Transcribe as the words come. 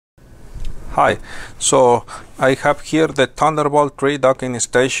Hi, so I have here the Thunderbolt 3 docking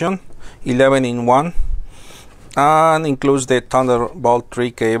station, 11-in-1, and includes the Thunderbolt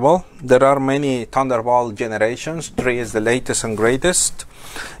 3 cable. There are many Thunderbolt generations. 3 is the latest and greatest.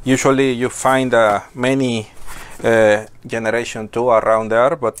 Usually you find many generation 2 around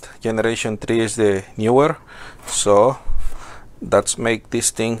there, but generation 3 is the newer. So let's make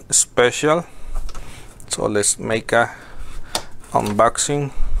this thing special. So let's make a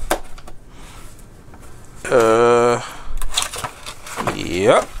unboxing.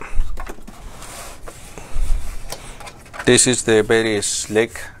 Yeah, this is the very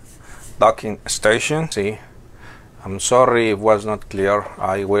slick docking station. See, I'm sorry it was not clear.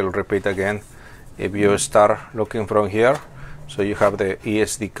 I will repeat again. If you start looking from here, so you have the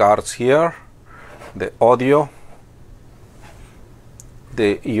ESD cards here, the audio,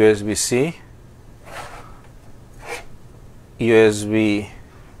 the USB-C,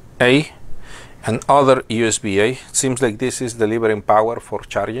 USB-A, and other USB-A. It seems like this is delivering power for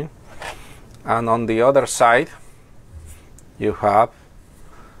charging. And on the other side you have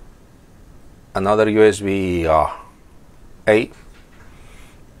another USB-A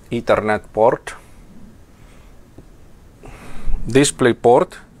Ethernet port, display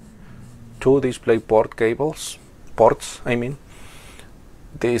port, two display port ports.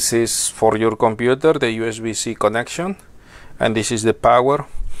 This is for your computer, the USB-C connection, and this is the power.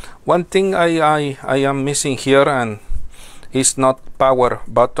 One thing I am missing here, and it's not power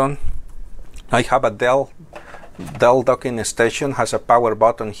button. I have a Dell docking station, has a power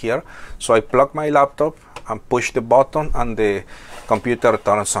button here, so I plug my laptop and push the button and the computer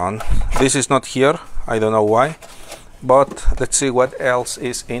turns on. This is not here, I don't know why, but let's see what else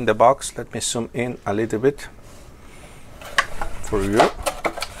is in the box. Let me zoom in a little bit for you.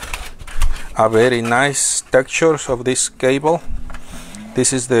 A very nice textures of this cable.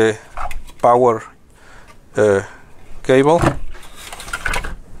 This is the power cable,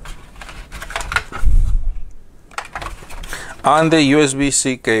 and the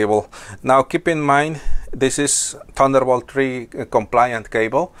USB-C cable. Now keep in mind, this is Thunderbolt 3 compliant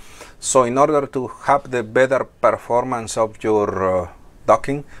cable, so in order to have the better performance of your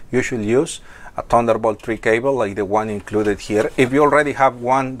docking, you should use a Thunderbolt 3 cable like the one included here. If you already have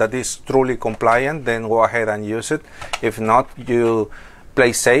one that is truly compliant, then go ahead and use it. If not, you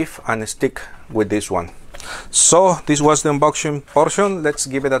play safe and stick with this one. So this was the unboxing portion. Let's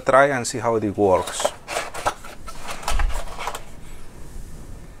give it a try and see how it works.